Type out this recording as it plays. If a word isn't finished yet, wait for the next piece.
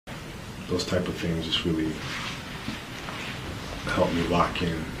those type of things just really help me lock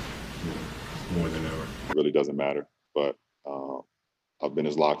in, more than ever. It really doesn't matter, but I've been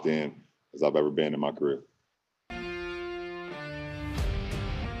as locked in as I've ever been in my career.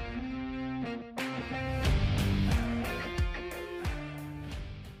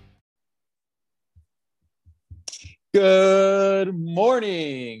 Good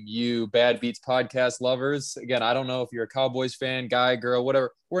morning, you Bad Beats podcast lovers. Again, I don't know if you're a Cowboys fan, guy, girl,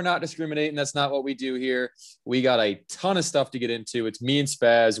 whatever. We're not discriminating. That's not what we do here. We got a ton of stuff to get into. It's me and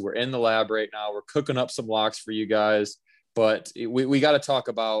Spaz. We're in the lab right now. We're cooking up some locks for you guys. But we got to talk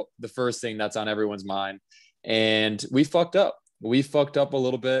about the first thing that's on everyone's mind. And we fucked up. We fucked up a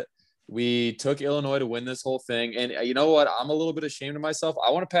little bit. We took Illinois to win this whole thing. And you know what? I'm a little bit ashamed of myself.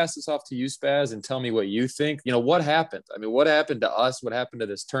 I want to pass this off to you, Spaz, and tell me what you think. You know, what happened? I mean, what happened to us? What happened to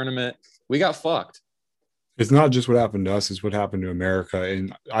this tournament? We got fucked. It's not just what happened to us, it's what happened to America.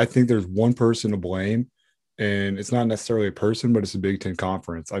 And I think there's one person to blame, and it's not necessarily a person, but it's the Big Ten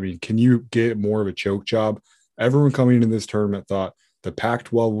Conference. I mean, can you get more of a choke job? Everyone coming into this tournament thought the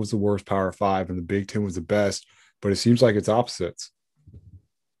Pac-12 was the worst Power 5 and the Big Ten was the best, but it seems like it's opposites.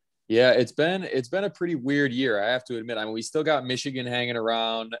 Yeah, it's been a pretty weird year, I have to admit. I mean, we still got Michigan hanging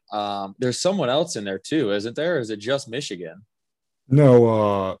around. There's someone else in there too, isn't there? Or is it just Michigan?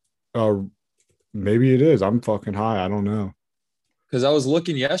 No, maybe it is. I'm fucking high. I don't know. Because I was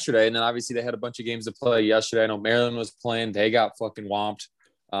looking yesterday, and then obviously they had a bunch of games to play yesterday. I know Maryland was playing. They got fucking whomped.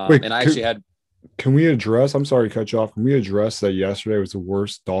 Wait, and I actually had – Can we address – I'm sorry to cut you off. Can we address that yesterday was the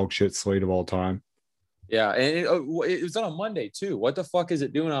worst dog shit slate of all time? Yeah, and it was on a Monday too. What the fuck is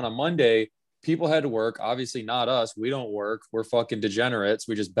it doing on a Monday? People had to work. Obviously not us. We don't work. We're fucking degenerates.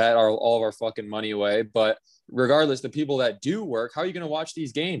 We just bet all of our fucking money away. But regardless, the people that do work, how are you going to watch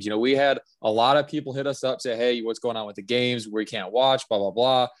these games? You know, we had a lot of people hit us up, say, hey, what's going on with the games? We can't watch, blah, blah,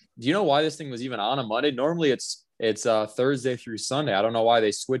 blah. Do you know why this thing was even on a Monday? Normally it's Thursday through Sunday. I don't know why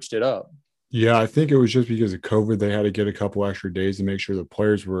they switched it up. Yeah, I think it was just because of COVID. They had to get a couple extra days to make sure the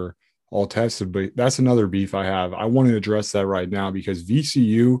players were all tested. But that's another beef I have. I want to address that right now because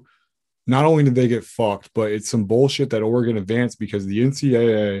VCU, not only did they get fucked, but it's some bullshit that Oregon advanced because the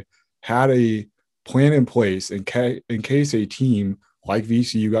NCAA had a plan in place in case a team like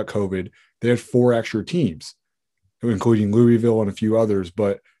VCU got COVID. They had 4 extra teams, including Louisville and a few others.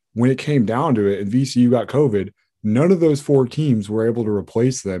 But when it came down to it and VCU got COVID, none of those 4 teams were able to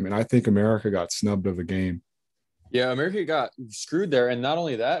replace them. And I think America got snubbed of a game. Yeah, America got screwed there. And not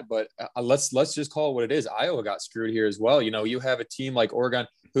only that, but let's just call it what it is. Iowa got screwed here as well. You know, you have a team like Oregon,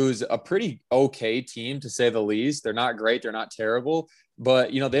 who's a pretty okay team, to say the least. They're not great. They're not terrible.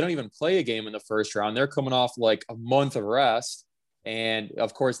 But, you know, they don't even play a game in the first round. They're coming off like a month of rest. And,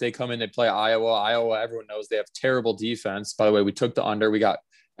 of course, they come in, they play Iowa. Iowa, everyone knows they have terrible defense. By the way, we took the under. We got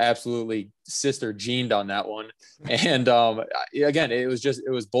absolutely sister gened on that one. And, again, it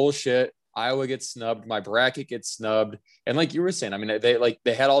was bullshit. Iowa gets snubbed. My bracket gets snubbed. And like you were saying, I mean,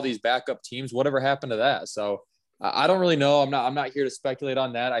 they had all these backup teams. Whatever happened to that? So I don't really know. I'm not here to speculate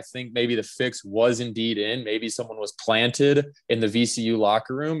on that. I think maybe the fix was indeed in. Maybe someone was planted in the VCU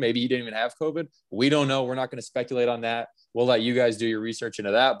locker room. Maybe you didn't even have COVID. We don't know. We're not going to speculate on that. We'll let you guys do your research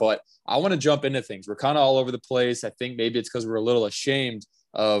into that. But I want to jump into things. We're kind of all over the place. I think maybe it's because we're a little ashamed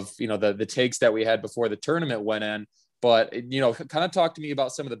of, you know, the takes that we had before the tournament went in. But, you know, kind of talk to me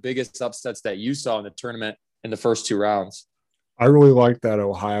about some of the biggest upsets that you saw in the tournament in the first 2 rounds. I really liked that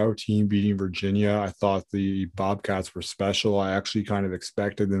Ohio team beating Virginia. I thought the Bobcats were special. I actually kind of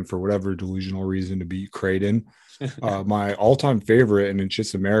expected them, for whatever delusional reason, to beat Creighton. My all-time favorite, and it's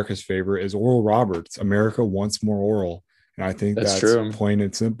just America's favorite, is Oral Roberts. America wants more Oral. And I think that's true. Plain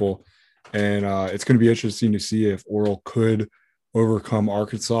and simple. And it's going to be interesting to see if Oral could overcome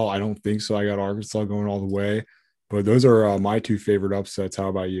Arkansas. I don't think so. I got Arkansas going all the way. But those are my 2 favorite upsets. How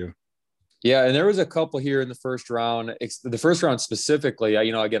about you? Yeah, and there was a couple here in the first round. The first round specifically,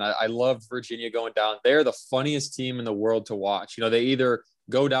 you know, again, I loved Virginia going down. They're the funniest team in the world to watch. You know, they either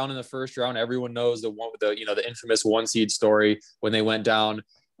go down in the first round. Everyone knows the one with the infamous 1 seed story when they went down.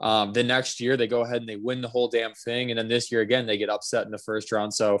 The next year, they go ahead and they win the whole damn thing. And then this year, again, they get upset in the first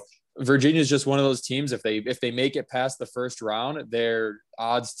round. So Virginia is just one of those teams. If they make it past the first round, their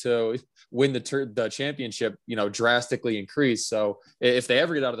odds to win the championship, you know, drastically increase. So if they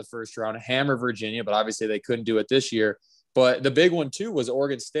ever get out of the first round, hammer Virginia, but obviously they couldn't do it this year. But the big one too was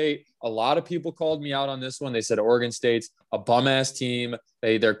Oregon State. A lot of people called me out on this one. They said Oregon State's a bum ass team.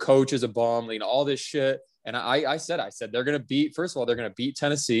 Their coach is a bum, you know, all this shit. And I said they're going to beat, first of all, they're going to beat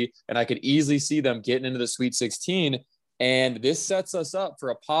Tennessee, and I could easily see them getting into the Sweet 16. And this sets us up for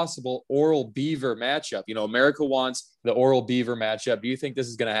a possible Oral Beaver matchup. You know, America wants the Oral Beaver matchup. Do you think this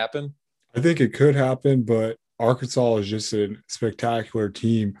is going to happen? I think it could happen, but Arkansas is just a spectacular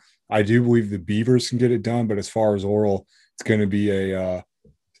team. I do believe the Beavers can get it done, but as far as Oral, it's going to be a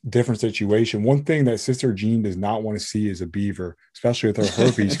different situation. One thing that Sister Jean does not want to see is a Beaver, especially with her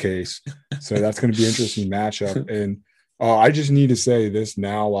herpes case. So that's going to be an interesting matchup. And I just need to say this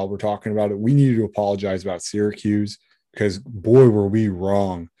now while we're talking about it. We need to apologize about Syracuse because, boy, were we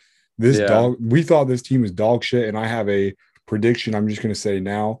wrong. We thought this team was dog shit, and I have a prediction I'm just going to say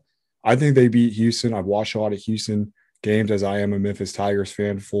now. I think they beat Houston. I've watched a lot of Houston games as I am a Memphis Tigers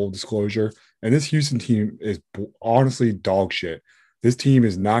fan, full disclosure. And this Houston team is honestly dog shit. This team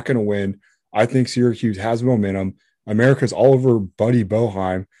is not going to win. I think Syracuse has momentum. America's all over Buddy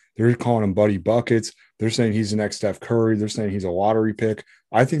Boeheim. They're calling him Buddy Buckets. They're saying he's the next Steph Curry. They're saying he's a lottery pick.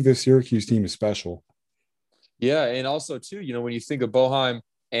 I think this Syracuse team is special. Yeah, and also too, when you think of Boeheim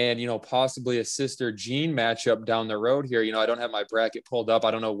and possibly a Sister Jean matchup down the road here, I don't have my bracket pulled up. I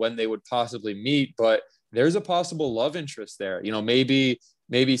don't know when they would possibly meet, but there's a possible love interest there.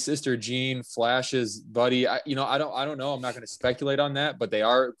 Maybe Sister Jean flashes Buddy. I don't know. I'm not going to speculate on that, but they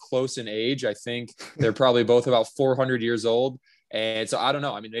are close in age. I think they're probably both about 400 years old. And so I don't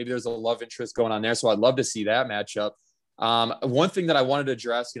know. I mean, maybe there's a love interest going on there. So I'd love to see that matchup. One thing that I wanted to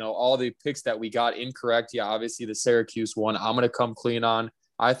address, all the picks that we got incorrect. Yeah, obviously the Syracuse one, I'm going to come clean on.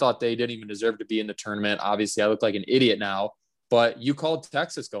 I thought they didn't even deserve to be in the tournament. Obviously, I look like an idiot now, but you called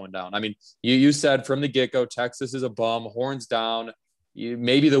Texas going down. I mean, you said from the get-go, Texas is a bum, horns down.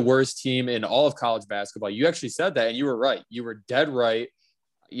 Maybe the worst team in all of college basketball. You actually said that, and you were right. You were dead right.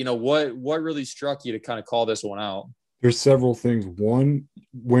 What really struck you to kind of call this one out? There's several things. One,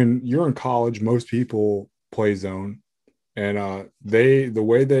 when you're in college, most people play zone, and the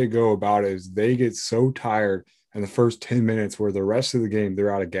way they go about it is they get so tired in the first 10 minutes where the rest of the game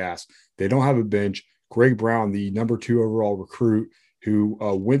they're out of gas. They don't have a bench. Greg Brown, the number 2 overall recruit who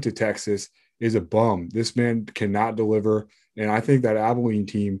went to Texas, is a bum. This man cannot deliver. And I think that Abilene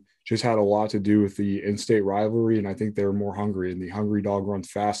team just had a lot to do with the in-state rivalry, and I think they're more hungry, and the hungry dog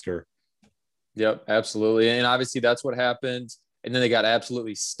runs faster. Yep, absolutely. And obviously that's what happened. And then they got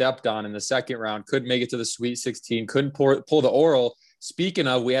absolutely stepped on in the second round, couldn't make it to the Sweet 16, couldn't pull the Oral. Speaking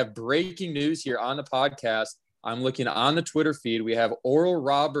of, we have breaking news here on the podcast. I'm looking on the Twitter feed. We have Oral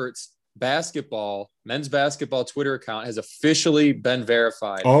Roberts men's basketball Twitter account has officially been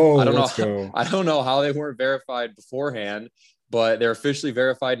verified. Oh, I don't know how they weren't verified beforehand, but they're officially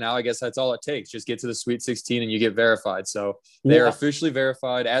verified now. I guess that's all it takes. Just get to the Sweet 16 and you get verified. So they're officially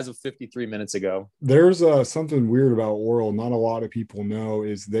verified as of 53 minutes ago. There's something weird about Oral. Not a lot of people know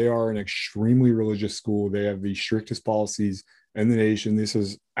is they are an extremely religious school. They have the strictest policies in the nation. This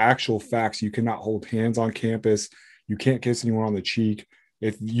is actual facts. You cannot hold hands on campus. You can't kiss anyone on the cheek.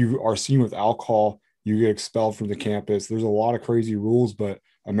 If you are seen with alcohol, you get expelled from the campus. There's a lot of crazy rules, but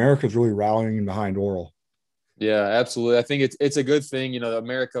America's really rallying behind Oral. Yeah, absolutely. I think it's a good thing.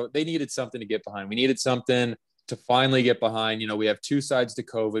 America, they needed something to get behind. We needed something to finally get behind. We have two sides to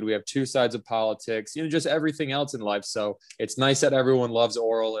COVID. We have two sides of politics, just everything else in life. So it's nice that everyone loves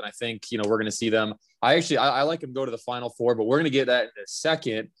Oral. And I think, we're going to see them. I like them go to the Final Four, but we're going to get that in a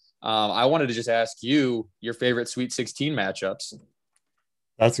second. I wanted to just ask you your favorite Sweet 16 matchups.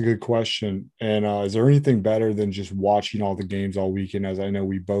 That's a good question. And is there anything better than just watching all the games all weekend, as I know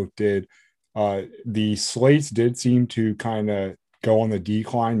we both did? The slates did seem to kind of go on the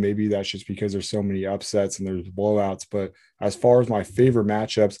decline. Maybe that's just because there's so many upsets and there's blowouts. But as far as my favorite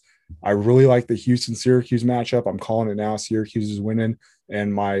matchups, I really like the Houston-Syracuse matchup. I'm calling it now. Syracuse is winning.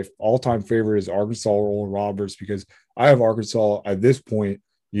 And my all-time favorite is Arkansas Oral Roberts, because I have Arkansas at this point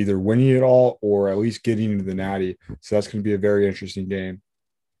either winning it all or at least getting into the Natty. So that's going to be a very interesting game.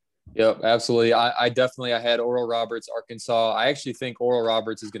 Yep, absolutely. I definitely had Oral Roberts, Arkansas. I actually think Oral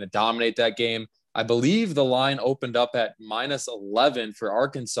Roberts is going to dominate that game. I believe the line opened up at -11 for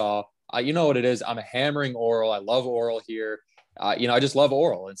Arkansas. You know what it is. I'm hammering Oral. I love Oral here. I just love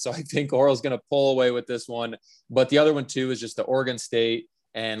Oral. And so I think Oral is going to pull away with this one. But the other one, too, is just the Oregon State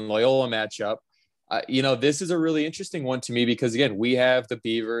and Loyola matchup. This is a really interesting one to me because, again, we have the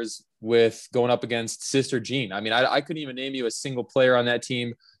Beavers with going up against Sister Jean. I mean, I couldn't even name you a single player on that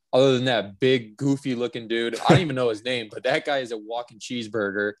team other than that big, goofy-looking dude. I don't even know his name, but that guy is a walking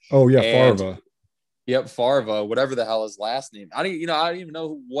cheeseburger. Oh, yeah, Farva. Yep, Farva, whatever the hell his last name. I don't even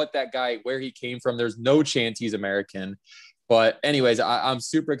know what that guy, where he came from. There's no chance he's American. But anyways, I'm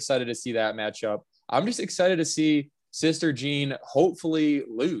super excited to see that matchup. I'm just excited to see Sister Jean hopefully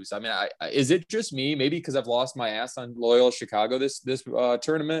lose. I mean, is it just me? Maybe because I've lost my ass on Loyola Chicago this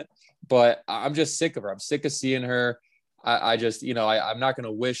tournament, but I'm just sick of her. I'm sick of seeing her. I'm not going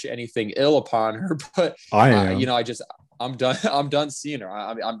to wish anything ill upon her, but I am. I'm done. I'm done seeing her.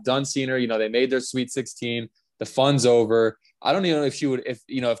 I'm done seeing her. You know, they made their Sweet 16. The fun's over. I don't even know if she would, if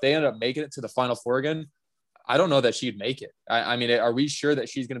they ended up making it to the Final Four again, I don't know that she'd make it. I mean, are we sure that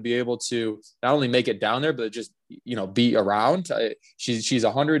she's going to be able to not only make it down there, but just, be around? She's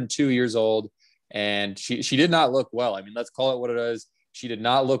 102 years old, and she did not look well. I mean, let's call it what it is. She did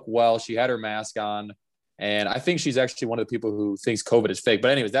not look well. She had her mask on. And I think she's actually one of the people who thinks COVID is fake.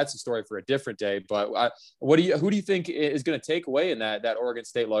 But anyways, that's a story for a different day. But who do you think is going to take away in that Oregon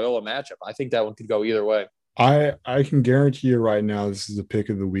State Loyola matchup? I think that one could go either way. I can guarantee you right now, this is the pick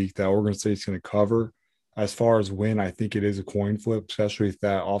of the week that Oregon State's going to cover. As far as win, I think it is a coin flip, especially if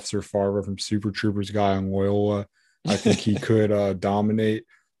that Officer Farver from Super Troopers guy on Loyola. I think he could dominate.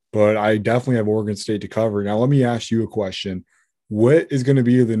 But I definitely have Oregon State to cover. Now, let me ask you a question. What is going to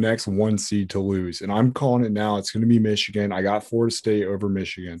be the next 1 seed to lose? And I'm calling it now. It's going to be Michigan. I got Florida State over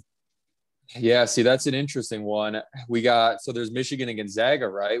Michigan. Yeah, see, that's an interesting one. So there's Michigan and Gonzaga,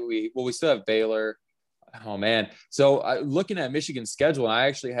 right? We still have Baylor. Oh, man. So looking at Michigan's schedule, and I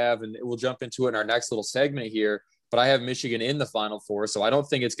actually have, and we'll jump into it in our next little segment here, but I have Michigan in the Final Four, so I don't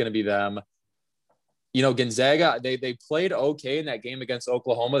think it's going to be them. Gonzaga, they played okay in that game against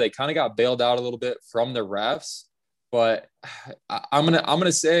Oklahoma. They kind of got bailed out a little bit from the refs, but I'm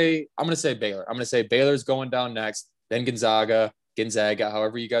gonna say Baylor. I'm gonna say Baylor's going down next, then Gonzaga,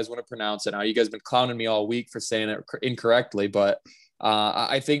 however you guys want to pronounce it. Now, you guys have been clowning me all week for saying it incorrectly, but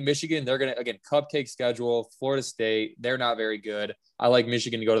I think Michigan, they're going to, again, cupcake schedule. Florida State, they're not very good. I like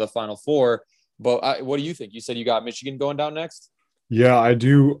Michigan to go to the Final Four. But what do you think? You said you got Michigan going down next? Yeah, I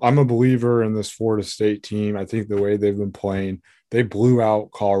do. I'm a believer in this Florida State team. I think the way they've been playing, they blew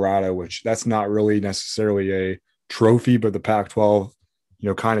out Colorado, which that's not really necessarily a trophy, but the Pac-12,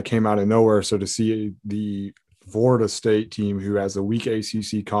 kind of came out of nowhere. So to see the Florida State team, who has a weak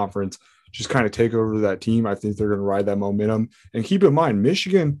ACC conference, just kind of take over that team, I think they're going to ride that momentum. And keep in mind,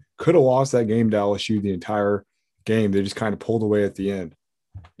 Michigan could have lost that game to LSU the entire game. They just kind of pulled away at the end.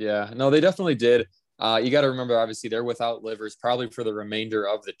 Yeah, no, they definitely did. You got to remember, obviously, they're without Livers probably for the remainder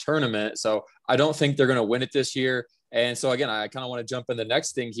of the tournament. So I don't think they're going to win it this year. And so, again, I kind of want to jump in the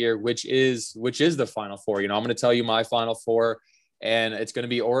next thing here, which is the Final Four. I'm going to tell you my Final Four, and it's going to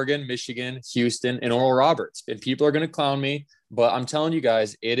be Oregon, Michigan, Houston, and Oral Roberts. And people are going to clown me, but I'm telling you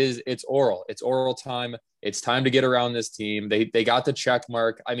guys, it's Oral. It's Oral time. It's time to get around this team. They got the check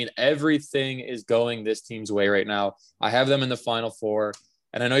mark. I mean, everything is going this team's way right now. I have them in the Final Four,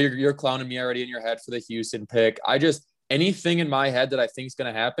 and I know you're clowning me already in your head for the Houston pick. Anything in my head that I think is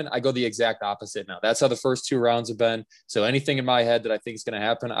going to happen, I go the exact opposite now. That's how the first 2 rounds have been. So anything in my head that I think is going to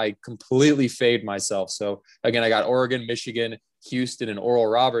happen, I completely fade myself. So again, I got Oregon, Michigan, Houston, and Oral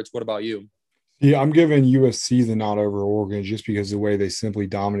Roberts. What about you? Yeah, I'm giving USC the nod over Oregon just because of the way they simply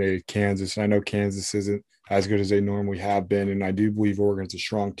dominated Kansas. And I know Kansas isn't as good as they normally have been, and I do believe Oregon's a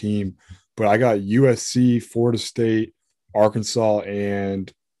strong team. But I got USC, Florida State, Arkansas, and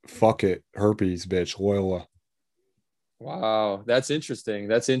herpes, bitch, Loyola. Wow, that's interesting.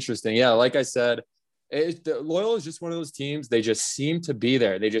 Yeah, like I said, Loyola is just one of those teams. They just seem to be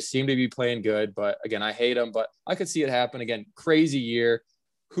there. They just seem to be playing good. But again, I hate them, but I could see it happen again. Crazy year.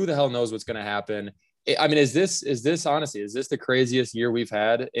 Who the hell knows what's going to happen? I mean, is this honestly, is this the craziest year we've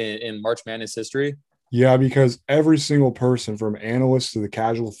had in March Madness history? Yeah, because every single person from analyst to the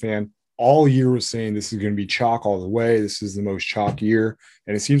casual fan all year was saying this is going to be chalk all the way. This is the most chalk year.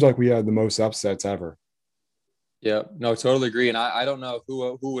 And it seems like we had the most upsets ever. Yeah, no, totally agree. And I don't know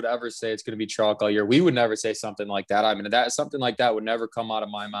who would ever say it's going to be chalk all year. We would never say something like that. I mean, something like that would never come out of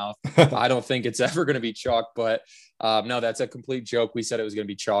my mouth. I don't think it's ever going to be chalk, but no, that's a complete joke. We said it was going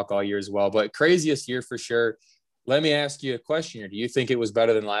to be chalk all year as well, but craziest year for sure. Let me ask you a question here. Do you think it was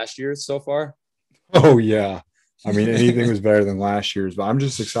better than last year so far? Oh, yeah. I mean, anything was better than last year's, but I'm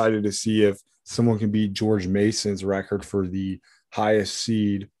just excited to see if someone can beat George Mason's record for the highest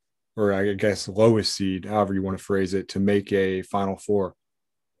seed, or I guess lowest seed, however you want to phrase it, to make a Final Four.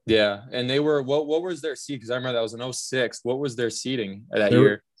 Yeah, and they were what was their seed? Because I remember that was an 06. What was their seeding that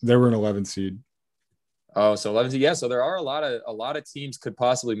year? They were an 11 seed. Oh, so 11 seed. Yeah, so there are a lot of teams could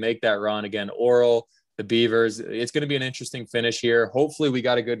possibly make that run. Again, Oral, the Beavers. It's going to be an interesting finish here. Hopefully we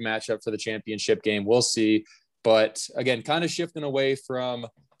got a good matchup for the championship game. We'll see. But again, kind of shifting away from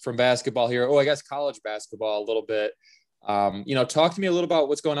basketball here. Oh, I guess college basketball a little bit. Talk to me a little about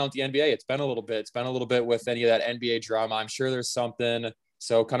what's going on with the NBA. It's been a little bit with any of that NBA drama. I'm sure there's something.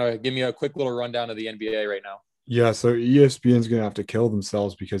 So kind of give me a quick little rundown of the NBA right now. Yeah, so ESPN's going to have to kill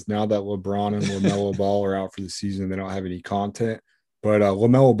themselves because now that LeBron and LaMelo Ball are out for the season, they don't have any content. But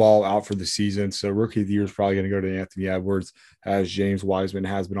LaMelo Ball out for the season, so Rookie of the Year is probably going to go to Anthony Edwards, as James Wiseman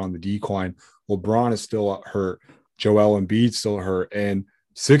has been on the decline. LeBron is still hurt. Joel Embiid's still hurt. And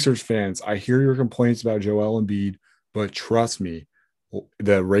Sixers fans, I hear your complaints about Joel Embiid, but trust me,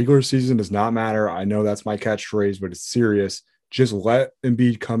 the regular season does not matter. I know that's my catchphrase, but it's serious. Just let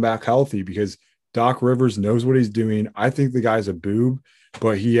Embiid come back healthy because Doc Rivers knows what he's doing. I think the guy's a boob,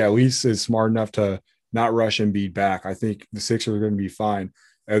 but he at least is smart enough to not rush Embiid back. I think the Sixers are going to be fine.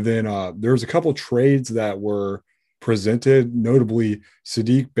 And then there's a couple trades that were presented, notably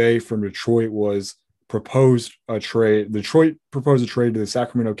Sadiq Bey from Detroit was proposed a trade. Detroit proposed a trade to the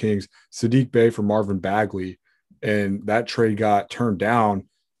Sacramento Kings, Sadiq Bey for Marvin Bagley, and that trade got turned down,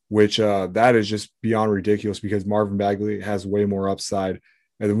 which that is just beyond ridiculous because Marvin Bagley has way more upside.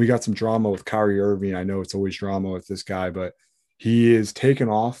 And then we got some drama with Kyrie Irving. I know it's always drama with this guy, but he is taken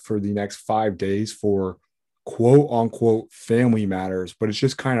off for the next 5 days for quote unquote family matters. But it's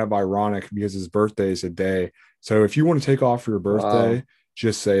just kind of ironic because his birthday is a day. So if you want to take off for your birthday,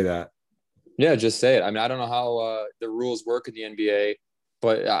 just say that. Yeah, just say it. I mean, I don't know how the rules work in the NBA,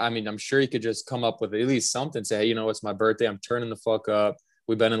 but I mean, I'm sure you could just come up with at least something. Say, hey, you know, it's my birthday. I'm turning the fuck up.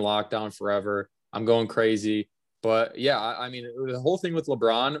 We've been in lockdown forever. I'm going crazy. But yeah, I mean, the whole thing with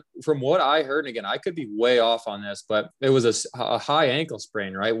LeBron, from what I heard, and again, I could be way off on this, but it was a high ankle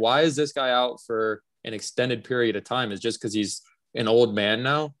sprain, right? Why is this guy out for an extended period of time? Is just because he's an old man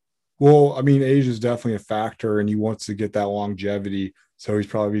now? Well, I mean, age is definitely a factor, and he wants to get that longevity. So he's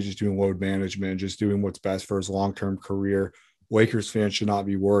probably just doing load management, just doing what's best for his long-term career. Lakers fans should not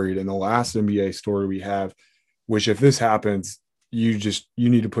be worried. And the last NBA story we have, which if this happens, you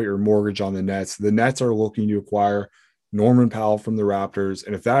need to put your mortgage on the Nets. The Nets are looking to acquire Norman Powell from the Raptors.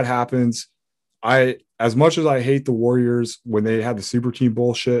 And if that happens, as much as I hate the Warriors when they had the super team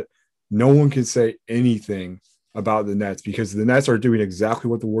bullshit, no one can say anything about the Nets because the Nets are doing exactly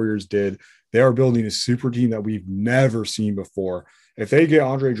what the Warriors did. They are building a super team that we've never seen before. If they get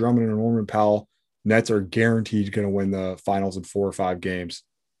Andre Drummond and Norman Powell, Nets are guaranteed going to win the finals in 4 or 5 games.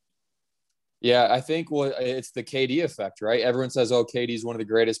 Yeah, I think it's the KD effect, right? Everyone says, oh, KD's one of the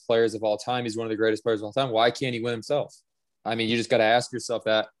greatest players of all time. He's one of the greatest players of all time. Why can't he win himself? I mean, you just got to ask yourself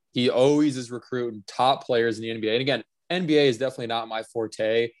that. He always is recruiting top players in the NBA. And again, NBA is definitely not my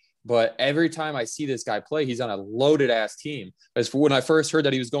forte, but every time I see this guy play, he's on a loaded-ass team. As for when I first heard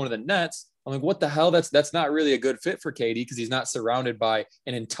that he was going to the Nets, I'm like, what the hell? That's not really a good fit for KD because he's not surrounded by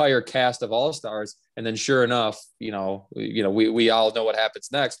an entire cast of all-stars. And then sure enough, we all know what happens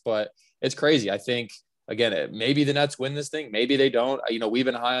next, but it's crazy. I think, again, maybe the Nets win this thing. Maybe they don't. We've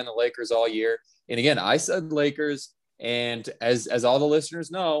been high on the Lakers all year. And again, I said Lakers. And as all the listeners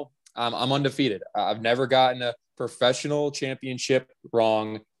know, I'm undefeated. I've never gotten a professional championship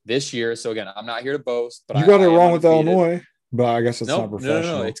wrong this year. So again, I'm not here to boast. But you got it wrong with Illinois. But I guess it's not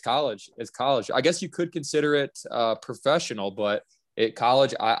professional. No, it's college. It's college. I guess you could consider it professional, but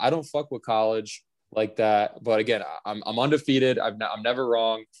college, I don't fuck with college like that. But again, I'm undefeated. I'm never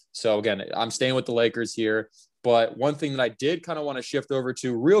wrong. So again, I'm staying with the Lakers here. But one thing that I did kind of want to shift over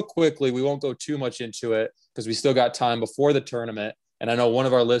to real quickly, we won't go too much into it because we still got time before the tournament. And I know one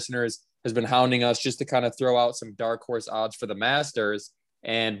of our listeners has been hounding us just to kind of throw out some dark horse odds for the Masters.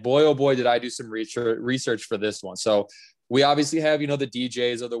 And boy, oh boy, did I do some research for this one. So we obviously have, the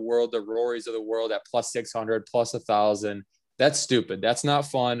DJs of the world, the Rorys of the world at plus 600, plus 1,000. That's stupid. That's not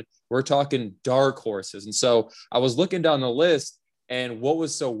fun. We're talking dark horses. And so I was looking down the list, and what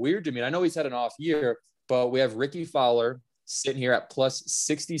was so weird to me, and I know he's had an off year, but we have Ricky Fowler sitting here at plus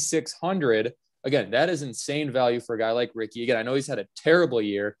 6,600. Again, that is insane value for a guy like Ricky. Again, I know he's had a terrible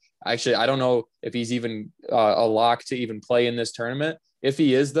year. Actually, I don't know if he's even a lock to even play in this tournament. If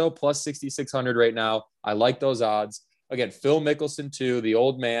he is, though, plus 6,600 right now. I like those odds. Again, Phil Mickelson, too, the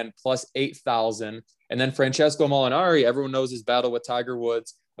old man, plus 8,000. And then Francesco Molinari, everyone knows his battle with Tiger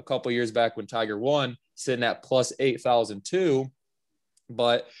Woods a couple years back when Tiger won, sitting at plus 8,000, too.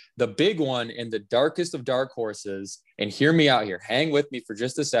 But the big one and the darkest of dark horses, and hear me out here, hang with me for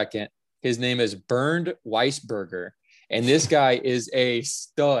just a second. His name is Bernd Weisberger. And this guy is a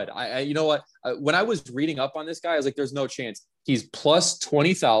stud. You know what? When I was reading up on this guy, I was like, there's no chance. He's plus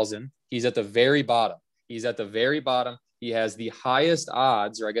 20,000. He's at the very bottom. He has the highest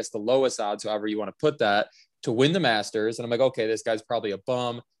odds, or I guess the lowest odds, however you want to put that, to win the Masters. And I'm like, okay, this guy's probably a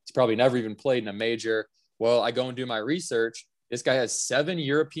bum. He's probably never even played in a major. Well, I go and do my research. This guy has 7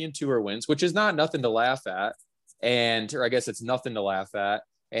 European Tour wins, which is not nothing to laugh at. Or I guess it's nothing to laugh at.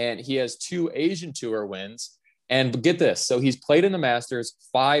 And he has 2 Asian Tour wins. And get this. So he's played in the Masters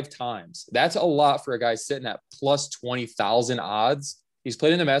 5 times. That's a lot for a guy sitting at plus 20,000 odds. He's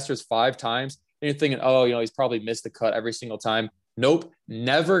played in the Masters 5 times. And you're thinking, he's probably missed the cut every single time. Nope.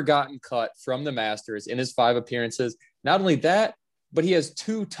 Never gotten cut from the Masters in his 5 appearances. Not only that, but he has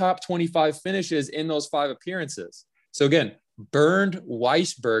 2 top 25 finishes in those 5 appearances. So again, Bernd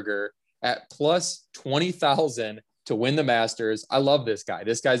Weisberger at plus 20,000 to win the Masters. I love this guy.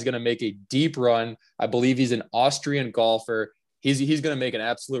 This guy's going to make a deep run. I believe he's an Austrian golfer. He's going to make an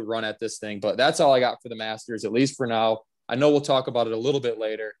absolute run at this thing. But that's all I got for the Masters, at least for now. I know we'll talk about it a little bit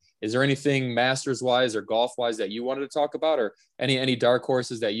later. Is there anything Masters-wise or golf-wise that you wanted to talk about, or any dark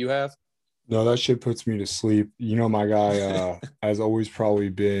horses that you have? No, that shit puts me to sleep. You know, my guy has always probably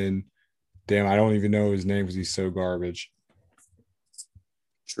been, damn, I don't even know his name because he's so garbage.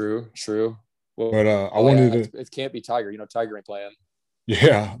 True. Well, But I wanted to. It can't be Tiger. You know, Tiger ain't playing.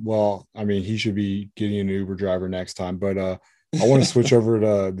 Yeah, well, I mean, he should be getting an Uber driver next time. But I want to switch over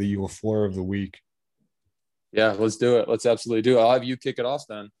to the LaFleur of the week. Yeah, let's do it. Let's absolutely do it. I'll have you kick it off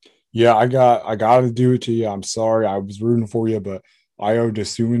then. Yeah, I got to do it to you. I'm sorry. I was rooting for you, but Io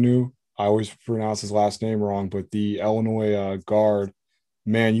DeSumanu, I always pronounce his last name wrong, but the Illinois guard,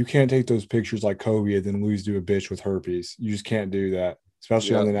 man, you can't take those pictures like Kobe and then lose to a bitch with herpes. You just can't do that,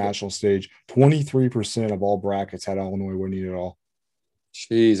 especially on the national stage. 23% of all brackets had Illinois winning it all.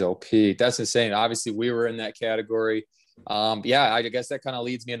 Jeez, oh Pete, that's insane. Obviously, we were in that category. Yeah, I guess that kind of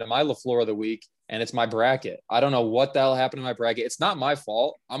leads me into my LaFleur of the week, and it's my bracket. I don't know what the hell happened to my bracket. It's not my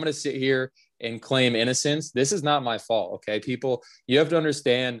fault. I'm going to sit here and claim innocence. This is not my fault, okay? People, you have to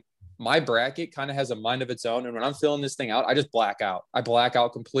understand my bracket kind of has a mind of its own, and when I'm filling this thing out, I just black out. I black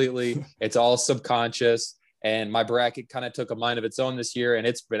out completely. It's all subconscious, and my bracket kind of took a mind of its own this year, and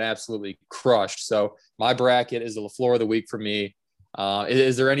it's been absolutely crushed. So my bracket is the LaFleur of the week for me.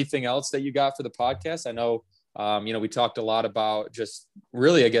 Is there anything else that you got for the podcast? I know, we talked a lot about just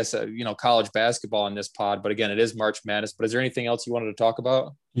really, I guess, college basketball in this pod, but again, it is March Madness, but is there anything else you wanted to talk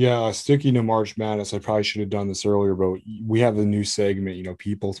about? Yeah, sticking to March Madness, I probably should have done this earlier, but we have a new segment,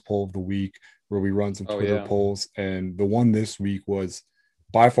 People's Poll of the Week, where we run some Twitter polls. And the one this week was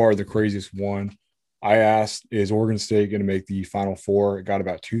by far the craziest one. I asked, is Oregon State going to make the Final Four? It got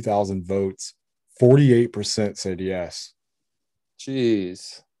about 2,000 votes. 48% said yes.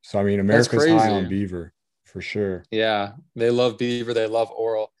 Jeez. So, I mean, America's high on Beaver for sure. Yeah, they love Beaver. They love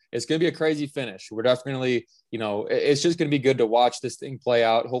Oral. It's going to be a crazy finish. We're definitely, it's just going to be good to watch this thing play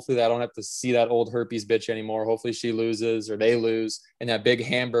out. Hopefully I don't have to see that old herpes bitch anymore. Hopefully she loses or they lose and that big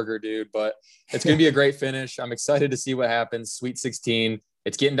hamburger dude, but it's going to be a great finish. I'm excited to see what happens. Sweet 16.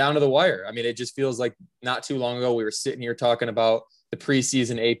 It's getting down to the wire. I mean, it just feels like not too long ago we were sitting here talking about the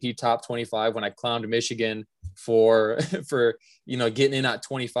preseason AP top 25 when I clowned Michigan for getting in at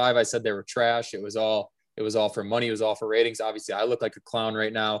 25. I said they were trash. It was all for money. It was all for ratings. Obviously, I look like a clown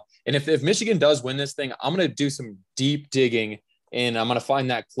right now. And if Michigan does win this thing, I'm going to do some deep digging and I'm going to find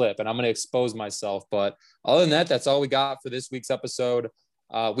that clip and I'm going to expose myself. But other than that, that's all we got for this week's episode.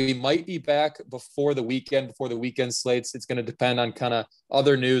 We might be back before the weekend slates. It's going to depend on kind of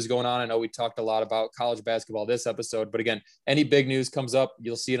other news going on. I know we talked a lot about college basketball this episode, but again, any big news comes up,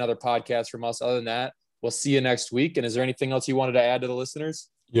 you'll see another podcast from us. Other than that, we'll see you next week. And is there anything else you wanted to add to the listeners?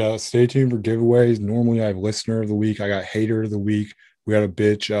 Yeah, stay tuned for giveaways. Normally I have listener of the week. I got hater of the week. We had a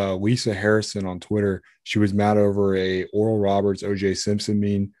bitch, Lisa Harrison on Twitter. She was mad over a Oral Roberts, OJ Simpson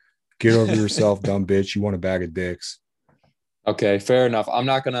meme. Get over yourself, dumb bitch. You want a bag of dicks. Okay, fair enough. I'm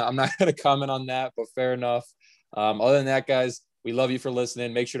not gonna comment on that, but fair enough. Other than that, guys, we love you for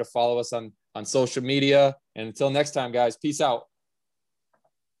listening. Make sure to follow us on social media. And until next time, guys, peace out.